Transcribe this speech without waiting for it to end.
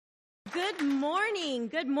Good morning.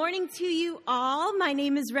 Good morning to you all. My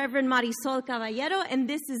name is Reverend Marisol Caballero, and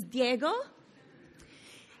this is Diego.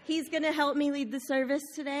 He's going to help me lead the service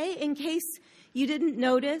today. In case you didn't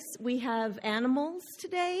notice, we have animals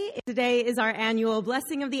today. Today is our annual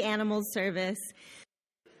Blessing of the Animals service.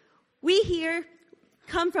 We here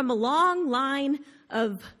come from a long line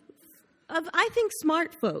of I think,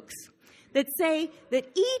 smart folks that say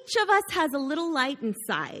that each of us has a little light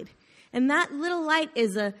inside. And that little light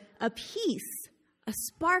is a piece, a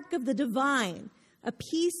spark of the divine, a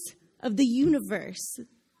piece of the universe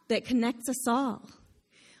that connects us all.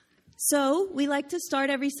 So we like to start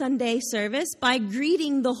every Sunday service by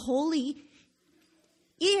greeting the holy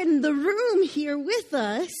in the room here with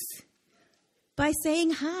us by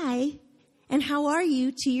saying hi and how are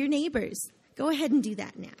you to your neighbors. Go ahead and do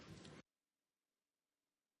that now.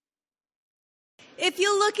 If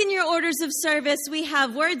you look in your orders of service, we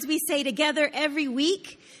have words we say together every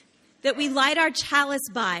week that we light our chalice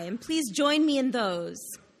by, and please join me in those.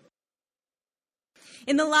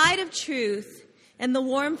 In the light of truth and the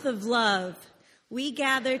warmth of love, we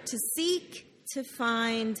gather to seek, to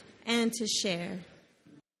find, and to share.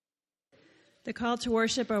 The call to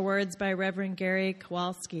worship are words by Reverend Gary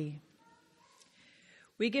Kowalski.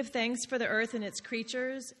 We give thanks for the earth and its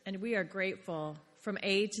creatures, and we are grateful from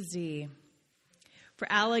A to Z. For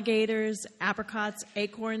alligators, apricots,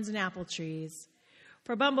 acorns, and apple trees.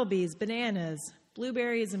 For bumblebees, bananas,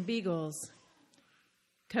 blueberries, and beagles.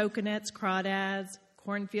 Coconuts, crawdads,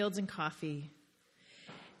 cornfields, and coffee.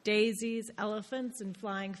 Daisies, elephants, and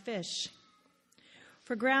flying fish.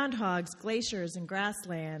 For groundhogs, glaciers, and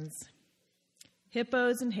grasslands.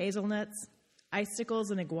 Hippos and hazelnuts, icicles,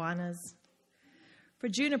 and iguanas. For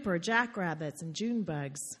juniper, jackrabbits, and June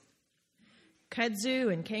bugs.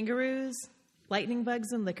 Kudzu and kangaroos, lightning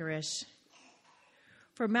bugs and licorice.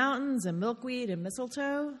 For mountains and milkweed and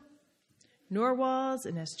mistletoe, narwhals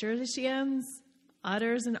and nasturtiums,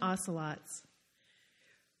 otters and ocelots.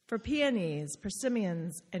 For peonies,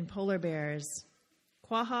 persimmons and polar bears,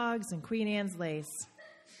 quahogs and Queen Anne's lace.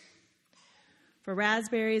 For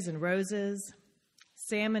raspberries and roses,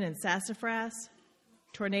 salmon and sassafras,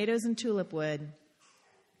 tornadoes and tulip wood,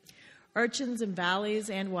 urchins and valleys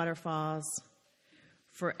and waterfalls.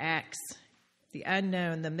 For X, the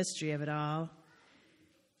unknown, the mystery of it all,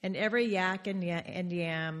 and every yak and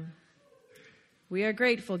yam. We are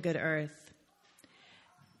grateful, good earth.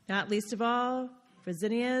 Not least of all, for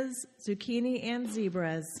zinnias, zucchini, and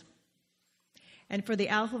zebras, and for the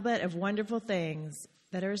alphabet of wonderful things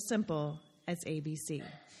that are as simple as ABC.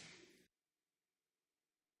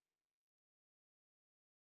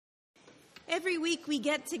 Every week we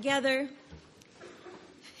get together,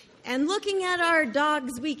 and looking at our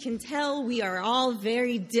dogs, we can tell we are all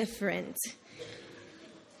very different.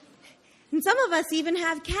 And some of us even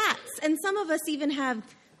have cats, and some of us even have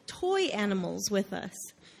toy animals with us,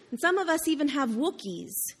 and some of us even have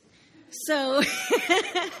Wookiees. So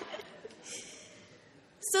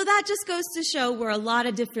that just goes to show we're a lot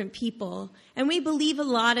of different people, and we believe a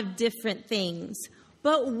lot of different things.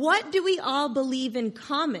 But what do we all believe in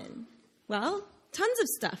common? Well, tons of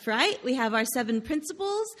stuff, right? We have our 7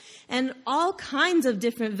 principles and all kinds of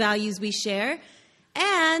different values we share.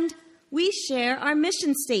 And we share our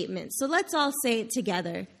mission statement. So let's all say it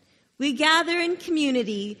together. We gather in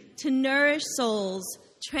community to nourish souls,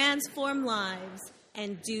 transform lives,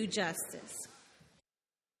 and do justice.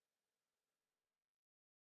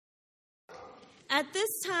 At this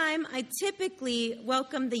time, I typically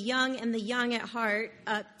welcome the young and the young at heart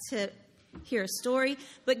up to hear a story,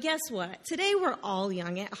 but guess what? Today we're all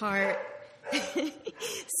young at heart.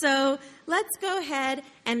 So let's go ahead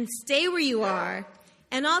and stay where you are,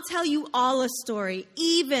 and I'll tell you all a story,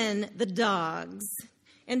 even the dogs.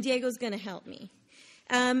 And Diego's going to help me.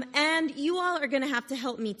 And you all are going to have to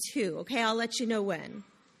help me too, okay? I'll let you know when.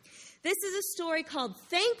 This is a story called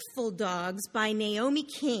Thankful Dogs by Naomi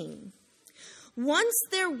King. Once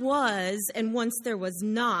there was, and once there was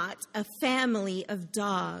not, a family of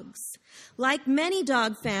dogs. Like many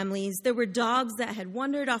dog families, there were dogs that had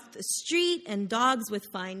wandered off the street, and dogs with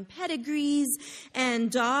fine pedigrees, and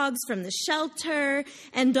dogs from the shelter,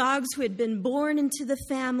 and dogs who had been born into the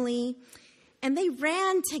family. And they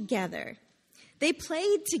ran together. They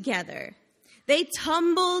played together. They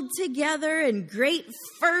tumbled together in great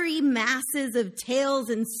furry masses of tails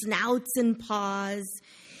and snouts and paws.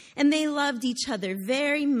 And they loved each other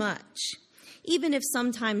very much, even if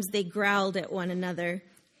sometimes they growled at one another,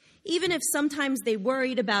 even if sometimes they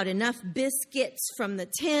worried about enough biscuits from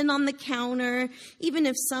the tin on the counter, even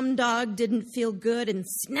if some dog didn't feel good and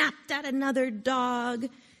snapped at another dog.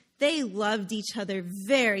 They loved each other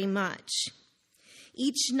very much.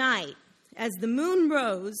 Each night, as the moon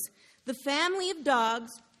rose, the family of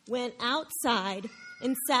dogs went outside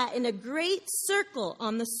and sat in a great circle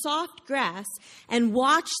on the soft grass and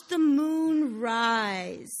watched the moon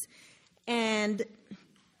rise. And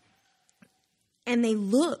they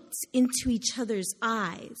looked into each other's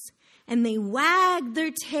eyes, and they wagged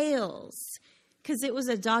their tails, because it was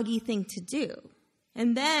a doggy thing to do.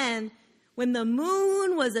 And then, when the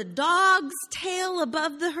moon was a dog's tail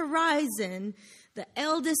above the horizon, the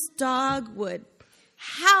eldest dog would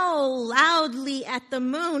howl loudly at the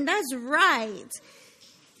moon. That's right.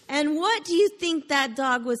 And what do you think that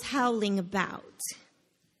dog was howling about?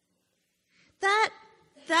 That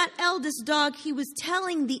eldest dog, he was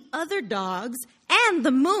telling the other dogs and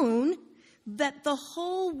the moon that the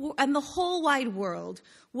whole wide world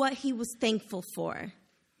what he was thankful for.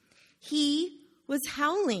 He was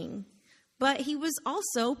howling, but he was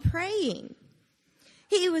also praying.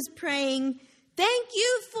 He was praying, "Thank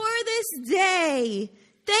you for this day.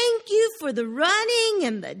 Thank you for the running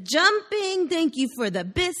and the jumping. Thank you for the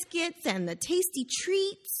biscuits and the tasty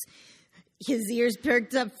treats." His ears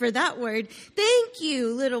perked up for that word. "Thank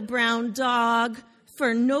you, little brown dog,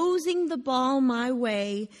 for nosing the ball my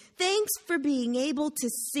way. Thanks for being able to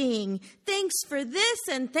sing. Thanks for this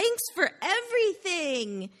and thanks for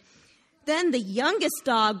everything." Then the youngest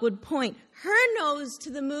dog would point her nose to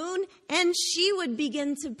the moon, and she would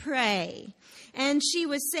begin to pray. And she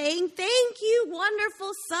was saying, "Thank you,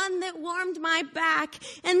 wonderful sun that warmed my back.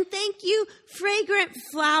 And thank you, fragrant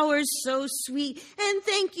flowers so sweet. And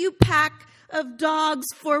thank you, pack of dogs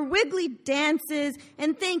for wiggly dances.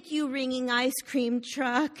 And thank you, ringing ice cream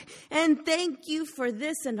truck. And thank you for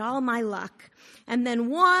this and all my luck." And then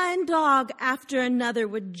one dog after another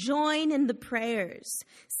would join in the prayers,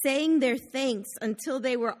 saying their thanks until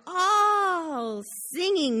they were all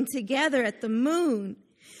singing together at the moon.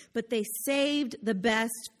 But they saved the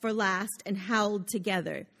best for last and howled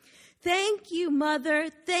together. "Thank you, Mother.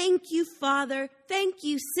 Thank you, Father. Thank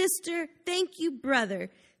you, Sister. Thank you, Brother.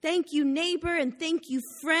 Thank you, neighbor, and thank you,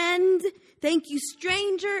 friend. Thank you,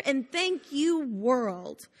 stranger, and thank you,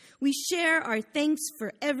 world. We share our thanks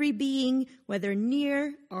for every being, whether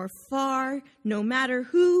near or far, no matter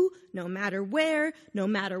who, no matter where, no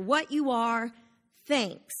matter what you are.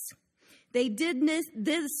 Thanks." They did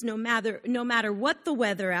this no matter what the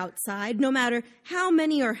weather outside, no matter how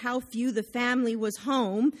many or how few the family was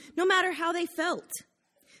home, no matter how they felt.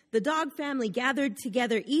 The dog family gathered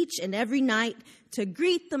together each and every night to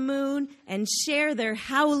greet the moon and share their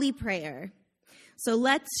howly prayer. So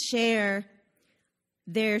let's share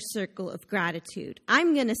their circle of gratitude.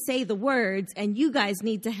 I'm going to say the words, and you guys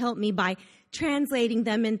need to help me by translating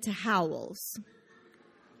them into howls.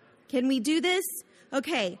 Can we do this?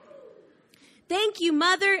 Okay. "Thank you,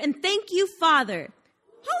 Mother, and thank you, Father."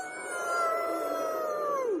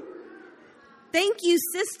 Ow! "Thank you,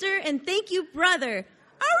 Sister, and thank you, Brother."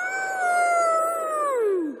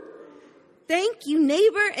 Ow! "Thank you,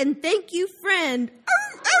 neighbor, and thank you, friend."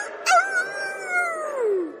 Ow, ow,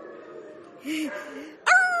 ow!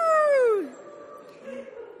 Ow!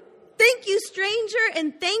 "Thank you, stranger,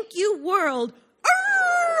 and thank you, world." Ow,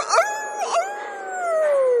 ow, ow!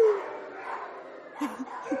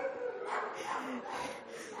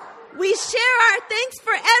 We share our thanks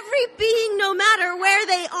for every being, no matter where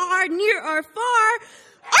they are, near or far.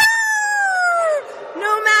 Oh!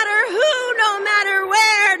 No matter who, no matter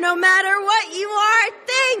where, no matter what you are,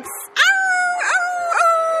 thanks. Oh!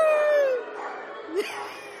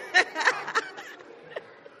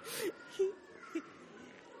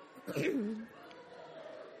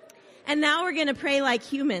 And now we're going to pray like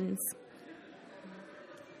humans.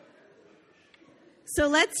 So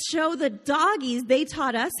let's show the doggies, they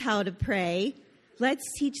taught us how to pray. Let's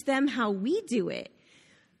teach them how we do it.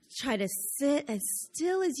 Try to sit as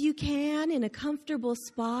still as you can in a comfortable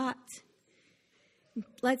spot.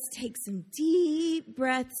 Let's take some deep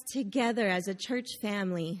breaths together as a church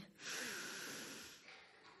family.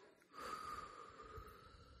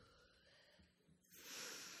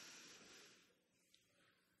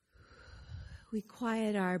 We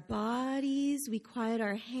quiet our bodies, we quiet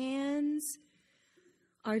our hands,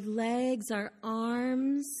 our legs, our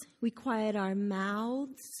arms. We quiet our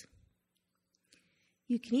mouths.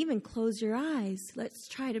 You can even close your eyes. Let's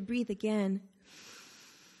try to breathe again.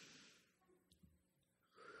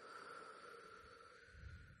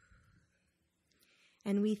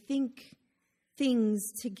 And we think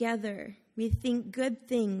things together. We think good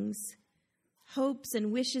things, hopes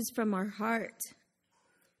and wishes from our heart,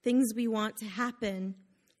 things we want to happen,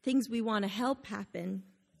 things we want to help happen.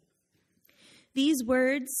 These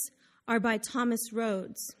words are by Thomas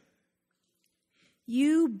Rhodes.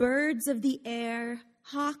 "You birds of the air,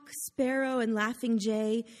 hawk, sparrow, and laughing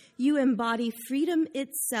jay, you embody freedom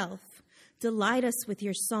itself. Delight us with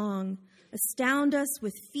your song. Astound us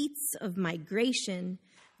with feats of migration.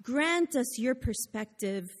 Grant us your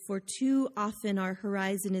perspective, for too often our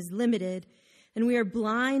horizon is limited, and we are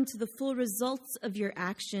blind to the full results of your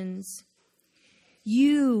actions.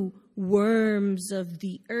 You, worms of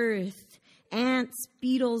the earth, ants,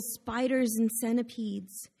 beetles, spiders, and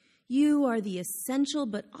centipedes, you are the essential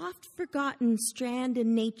but oft-forgotten strand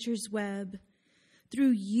in nature's web.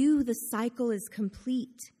 Through you, the cycle is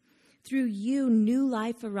complete. Through you, new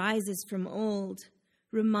life arises from old.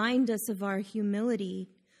 Remind us of our humility,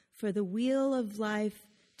 for the wheel of life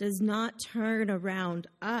does not turn around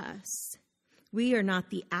us. We are not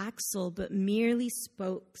the axle, but merely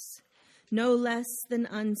spokes, no less than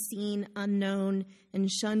unseen, unknown, and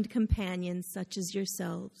shunned companions such as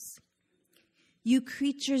yourselves. You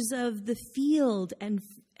creatures of the field and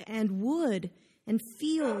wood and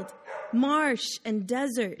field, marsh and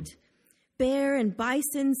desert, bear and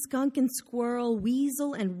bison, skunk and squirrel,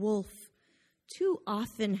 weasel and wolf, too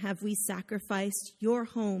often have we sacrificed your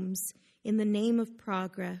homes in the name of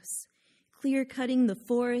progress, clear-cutting the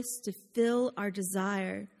forest to fill our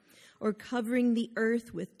desire, or covering the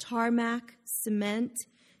earth with tarmac, cement,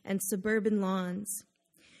 and suburban lawns.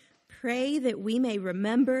 Pray that we may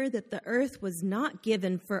remember that the earth was not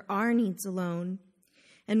given for our needs alone,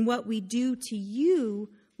 and what we do to you,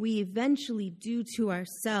 we eventually do to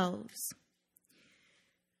ourselves.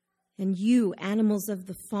 And you, animals of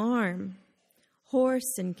the farm,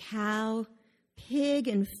 horse and cow, pig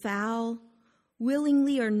and fowl,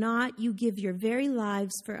 willingly or not, you give your very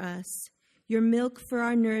lives for us, your milk for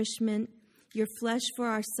our nourishment, your flesh for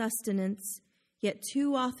our sustenance. Yet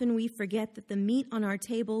too often we forget that the meat on our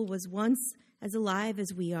table was once as alive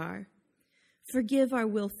as we are. Forgive our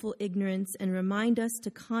willful ignorance and remind us to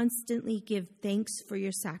constantly give thanks for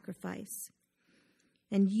your sacrifice.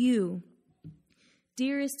 And you,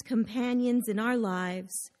 dearest companions in our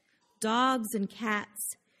lives, dogs and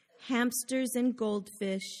cats, hamsters and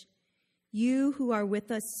goldfish, you who are with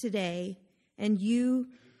us today, and you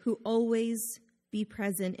who always be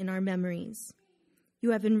present in our memories.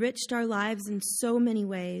 You have enriched our lives in so many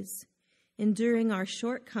ways, enduring our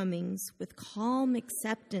shortcomings with calm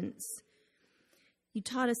acceptance. You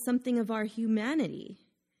taught us something of our humanity.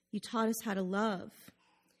 You taught us how to love.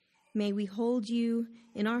 May we hold you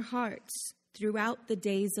in our hearts throughout the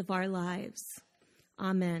days of our lives.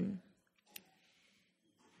 Amen.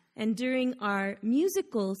 And during our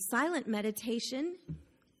musical silent meditation,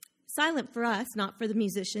 silent for us, not for the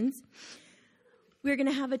musicians, we're going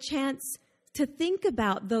to have a chance to think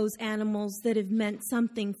about those animals that have meant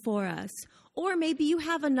something for us. Or maybe you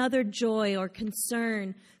have another joy or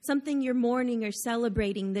concern, something you're mourning or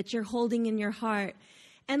celebrating that you're holding in your heart,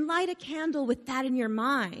 and light a candle with that in your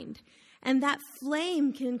mind. And that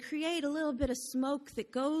flame can create a little bit of smoke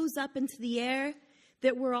that goes up into the air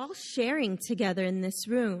that we're all sharing together in this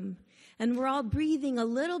room. And we're all breathing a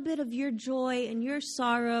little bit of your joy and your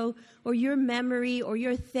sorrow or your memory or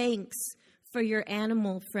your thanks for your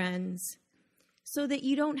animal friends, so that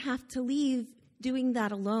you don't have to leave doing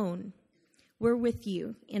that alone. We're with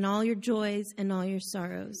you in all your joys and all your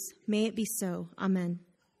sorrows. May it be so. Amen.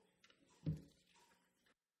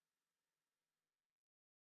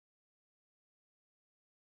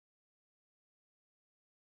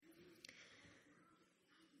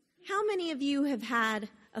 How many of you have had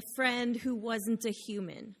a friend who wasn't a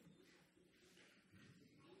human?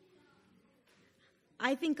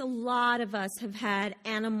 I think a lot of us have had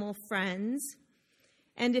animal friends.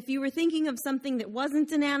 And if you were thinking of something that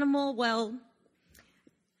wasn't an animal, well,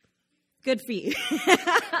 good for you.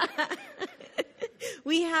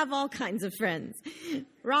 We have all kinds of friends.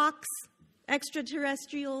 Rocks,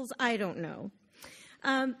 extraterrestrials, I don't know.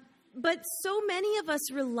 But so many of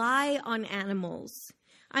us rely on animals.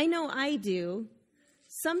 I know I do.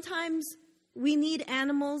 Sometimes we need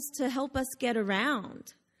animals to help us get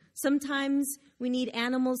around. Sometimes we need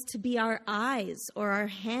animals to be our eyes or our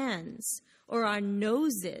hands or our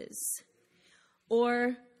noses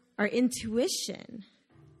or our intuition.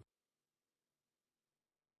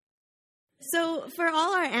 So for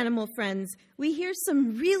all our animal friends, we hear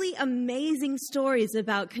some really amazing stories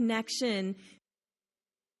about connection.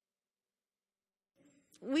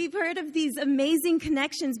 We've heard of these amazing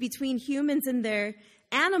connections between humans and their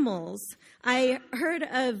animals. I heard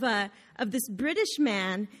of this British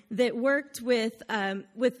man that worked with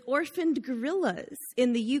orphaned gorillas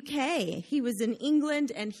in the UK. He was in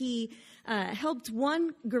England, and he helped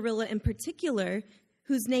one gorilla in particular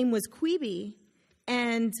whose name was Queeby.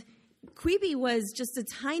 And Queeby was just a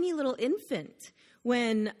tiny little infant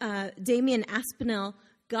when Damien Aspinall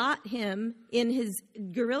got him in his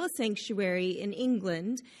gorilla sanctuary in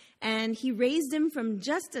England, and he raised him from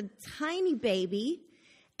just a tiny baby,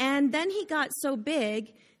 and then he got so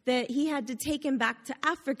big that he had to take him back to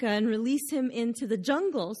Africa and release him into the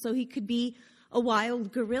jungle so he could be a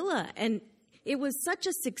wild gorilla. And it was such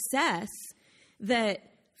a success that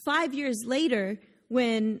 5 years later,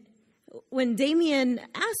 when Damien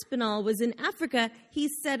Aspinall was in Africa, he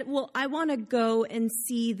said, well, I want to go and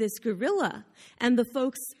see this gorilla. And the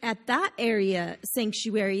folks at that area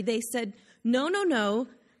sanctuary, they said, no,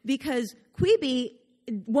 because Quibi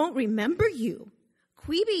won't remember you.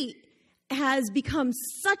 Quibi has become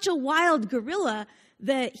such a wild gorilla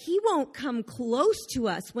that he won't come close to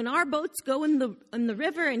us. When our boats go in the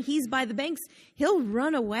river and he's by the banks, he'll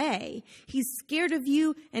run away. He's scared of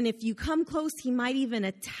you, and if you come close, he might even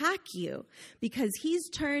attack you because he's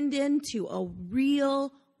turned into a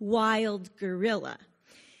real wild gorilla.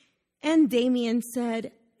 And Damien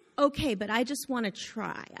said, okay, but I just want to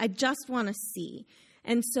try. I just want to see.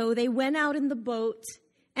 And so they went out in the boat,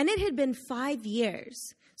 and it had been 5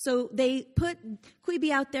 years. So they put Quibi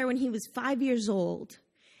out there when he was 5 years old,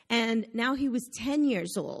 and now he was 10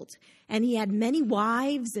 years old. And he had many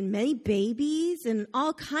wives and many babies and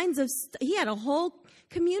all kinds of he had a whole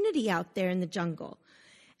community out there in the jungle.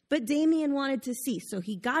 But Damien wanted to see, so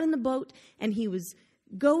he got in the boat, and he was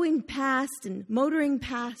going past and motoring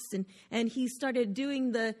past, and he started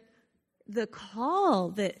doing the call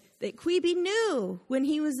that Quibi knew when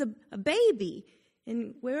he was a baby.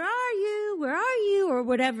 And where are you, or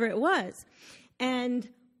whatever it was. And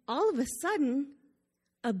all of a sudden,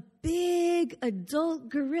 a big adult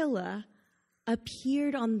gorilla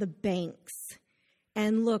appeared on the banks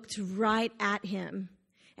and looked right at him.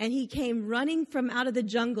 And he came running from out of the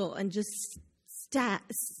jungle and just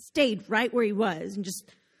stayed right where he was and just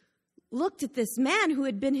looked at this man who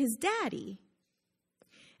had been his daddy.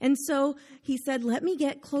 And so he said, let me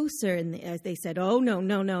get closer. And they said, oh,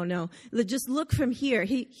 no. Just look from here.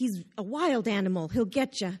 He's a wild animal. He'll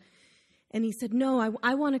get you. And he said, no,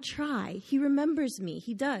 I want to try. He remembers me.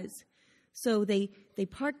 He does. So they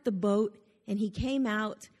parked the boat, and he came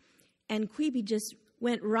out, and Quibi just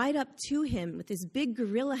went right up to him with his big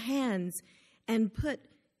gorilla hands and put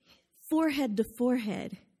forehead to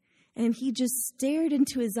forehead. And he just stared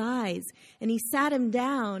into his eyes, and he sat him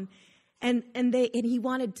down. And he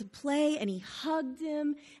wanted to play, and he hugged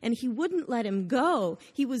him, and he wouldn't let him go.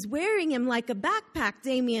 He was wearing him like a backpack,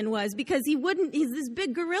 Damien was, because he's this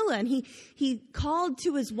big gorilla, and he called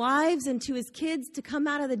to his wives and to his kids to come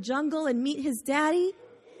out of the jungle and meet his daddy.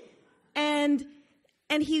 And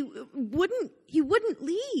he wouldn't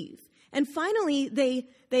leave. And finally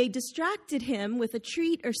they distracted him with a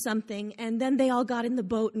treat or something, and then they all got in the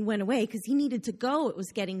boat and went away because he needed to go. It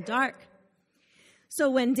was getting dark. So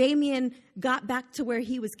when Damien got back to where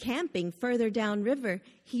he was camping further downriver,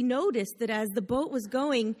 he noticed that as the boat was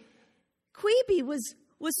going, Quibi was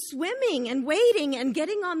swimming and waiting and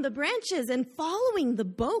getting on the branches and following the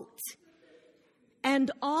boat.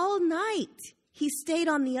 And all night, he stayed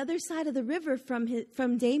on the other side of the river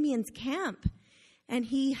from Damien's camp. And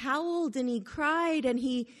he howled and he cried and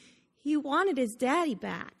he wanted his daddy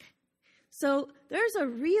back. So there's a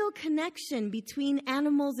real connection between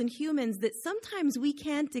animals and humans that sometimes we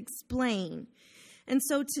can't explain. And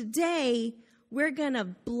so today, we're going to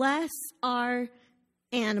bless our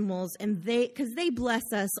animals, and because they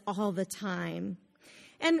bless us all the time.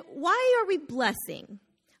 And why are we blessing?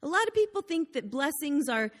 A lot of people think that blessings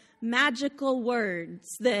are magical words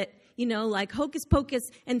that, like hocus pocus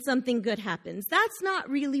and something good happens. That's not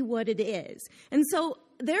really what it is. And so,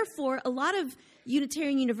 therefore, a lot of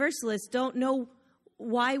Unitarian Universalists don't know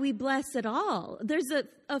why we bless at all. There's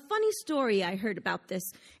a funny story I heard about this,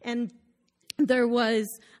 and there was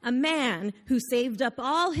a man who saved up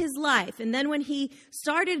all his life, and then when he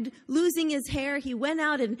started losing his hair, he went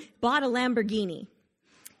out and bought a Lamborghini.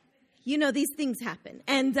 These things happen.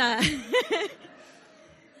 And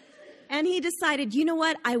and he decided, you know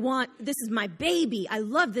what, this is my baby. I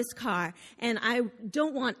love this car, and I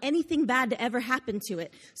don't want anything bad to ever happen to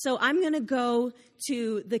it. So I'm going to go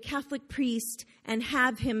to the Catholic priest and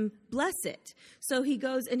have him bless it. So he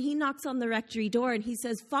goes and he knocks on the rectory door, and he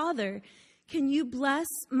says, Father, can you bless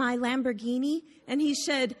my Lamborghini? And he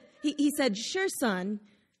said, sure, son,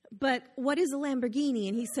 but what is a Lamborghini?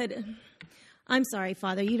 And he said, I'm sorry,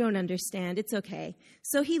 Father, you don't understand. It's okay.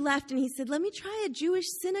 So he left and he said, let me try a Jewish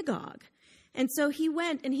synagogue. And so he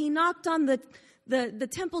went and he knocked on the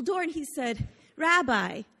temple door and he said,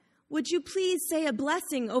 Rabbi, would you please say a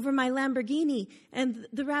blessing over my Lamborghini? And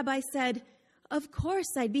the rabbi said, of course,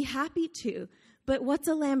 I'd be happy to. but what's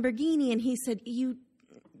a Lamborghini? And he said,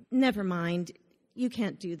 never mind. You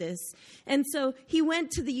can't do this. And so he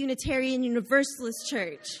went to the Unitarian Universalist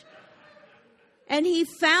Church. And he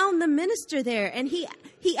found the minister there. And he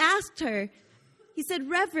asked her, he said,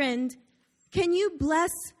 Reverend, can you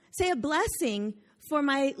say a blessing for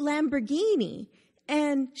my Lamborghini?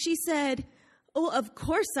 And she said, oh, of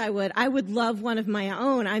course I would. I would love one of my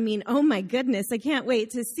own. I mean, oh my goodness, I can't wait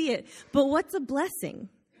to see it. But what's a blessing?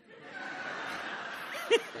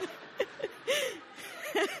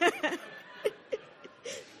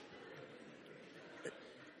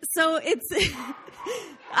 So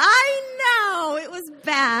I know, it was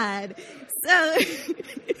bad.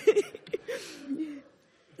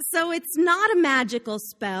 So it's not a magical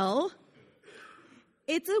spell.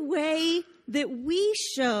 It's a way that we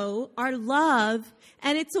show our love,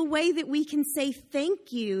 and it's a way that we can say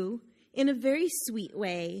thank you in a very sweet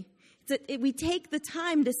way. We take the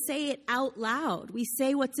time to say it out loud. We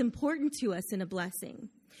say what's important to us in a blessing.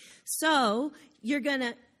 So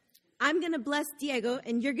I'm going to bless Diego,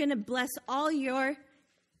 and you're going to bless all your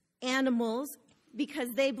animals because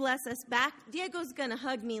they bless us back. Diego's going to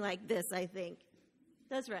hug me like this, I think.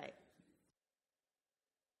 That's right.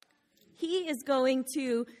 He is going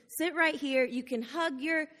to sit right here. You can hug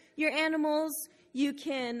your animals. You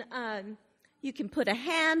can put a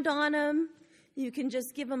hand on them. You can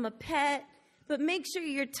just give them a pet. But make sure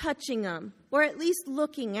you're touching them, or at least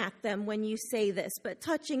looking at them when you say this. But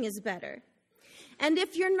touching is better. And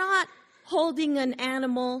if you're not holding an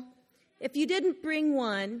animal, if you didn't bring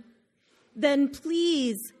one, then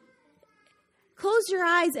please close your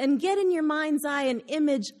eyes and get in your mind's eye an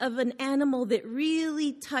image of an animal that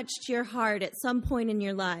really touched your heart at some point in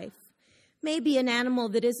your life. Maybe an animal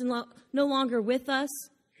that is no longer with us,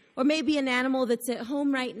 or maybe an animal that's at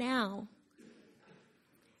home right now.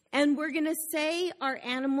 And we're going to say our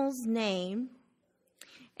animal's name,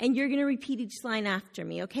 and you're going to repeat each line after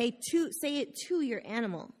me, okay? Say it to your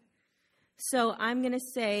animal. So I'm going to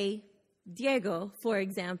say Diego, for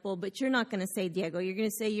example, but you're not going to say Diego. You're going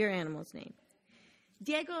to say your animal's name.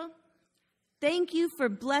 Diego, thank you for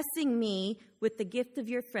blessing me with the gift of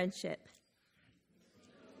your friendship.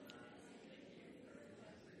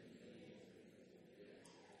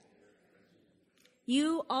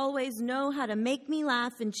 You always know how to make me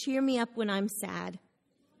laugh and cheer me up when I'm sad.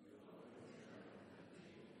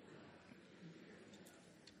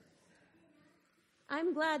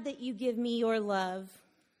 I'm glad that you give me your love.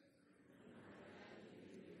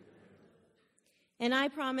 And I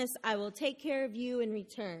promise I will take care of you in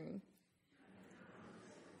return.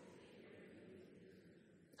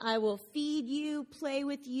 I will feed you, play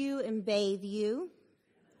with you, and bathe you.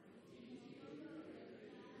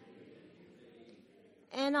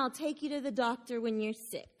 And I'll take you to the doctor when you're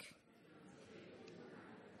sick.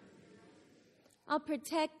 I'll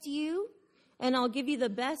protect you, and I'll give you the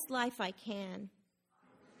best life I can.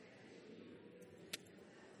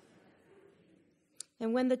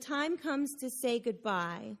 And when the time comes to say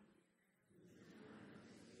goodbye,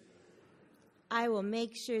 I will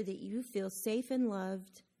make sure that you feel safe and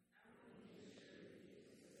loved.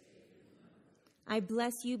 I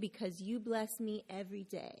bless you because you bless me every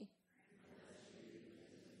day.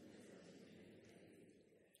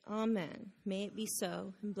 Amen. May it be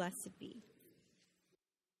so, and blessed be.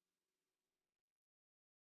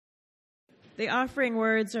 The offering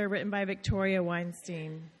words are written by Victoria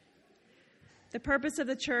Weinstein. The purpose of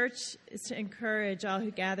the church is to encourage all who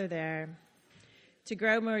gather there to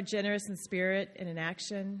grow more generous in spirit and in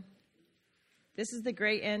action. This is the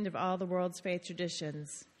great end of all the world's faith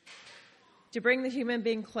traditions, to bring the human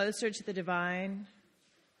being closer to the divine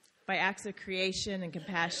by acts of creation and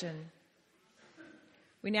compassion.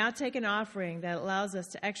 We now take an offering that allows us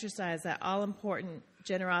to exercise that all-important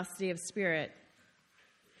generosity of spirit,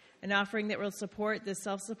 an offering that will support this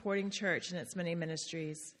self-supporting church and its many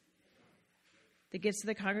ministries. The gifts of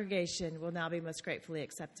the congregation will now be most gratefully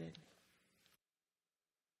accepted.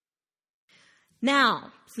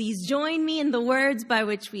 Now, please join me in the words by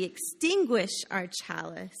which we extinguish our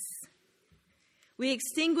chalice. We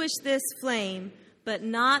extinguish this flame, but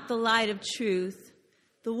not the light of truth,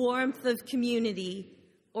 the warmth of community,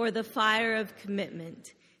 or the fire of commitment.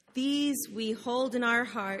 These we hold in our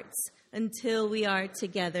hearts until we are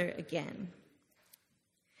together again.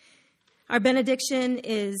 Our benediction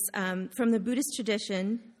is from the Buddhist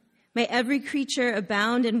tradition. May every creature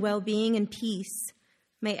abound in well-being and peace.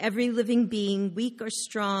 May every living being, weak or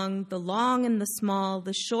strong, the long and the small,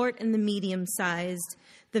 the short and the medium-sized,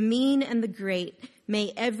 the mean and the great,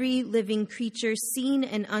 may every living creature, seen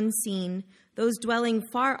and unseen, those dwelling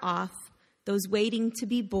far off, those waiting to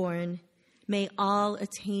be born, may all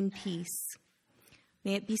attain peace.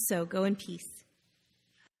 May it be so. Go in peace.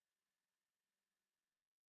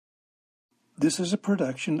 This is a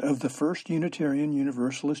production of the First Unitarian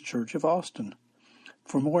Universalist Church of Austin.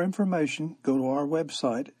 For more information, go to our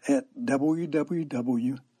website at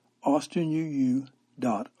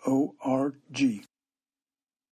www.austinuu.org.